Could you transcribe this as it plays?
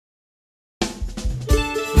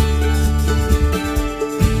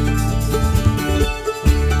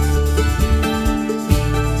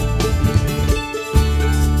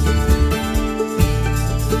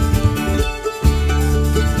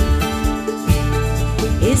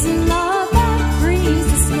Is it love that brings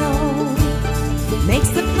the snow, makes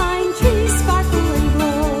the pine trees sparkle and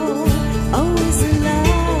glow? Oh, is it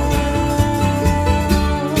love?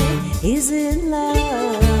 Is it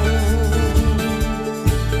love?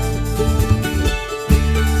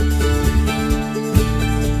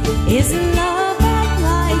 Is it love that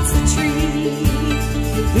lights the tree,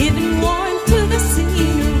 giving warmth to the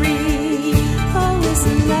scenery? Oh, is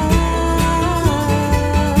it love?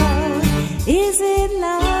 Is it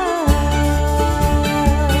love?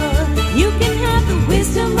 You can have the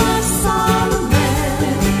wisdom of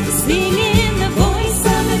Solomon, singing the voice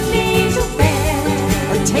of an angel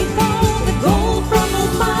band, or take all the gold from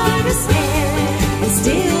old Midas' hand and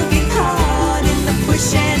still get caught in the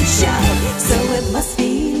push and shove. So it must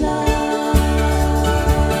be love.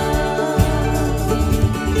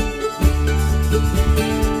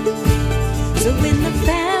 So when the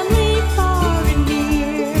family far and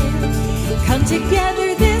near come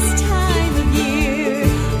together this time of year,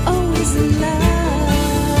 oh, is it love?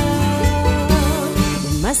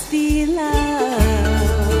 It must be love.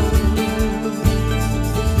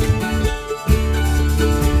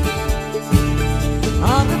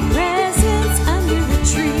 All the presents under the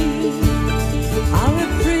tree are a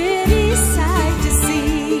pretty sight to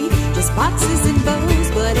see. Just boxes and bows,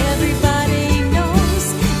 but everybody knows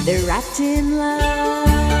they're wrapped in love.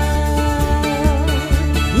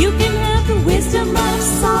 You can have the wisdom of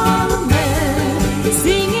Solomon,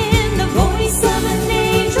 singing the voice of an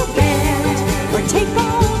angel band, or take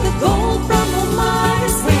all the gold from old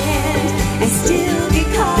Midas' hand and still get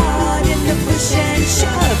caught in the push and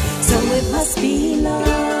shove. So it must be love.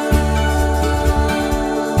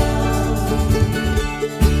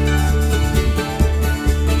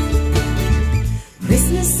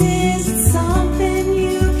 Christmas isn't something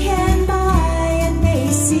you can buy at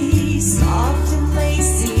Macy's, soft and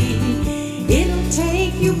lacy. It'll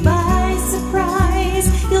take you by surprise.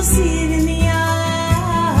 You'll see it in the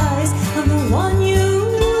eyes of the one you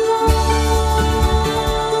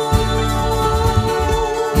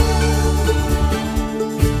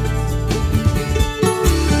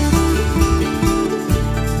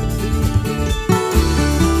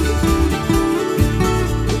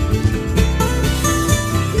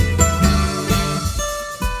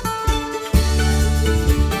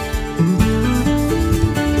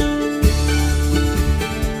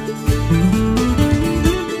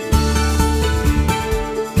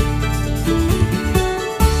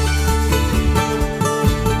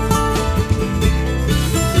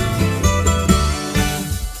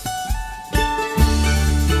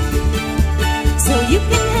So you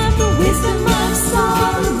can have the wisdom of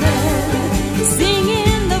Solomon,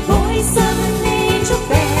 singing the voice of an angel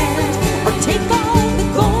band, or take all the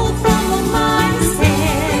gold from a miner's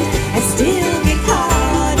hand and still get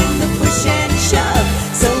caught in the push and shove.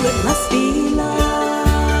 So it must be love.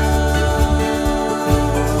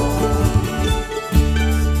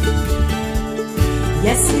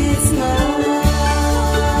 Yes, it's love.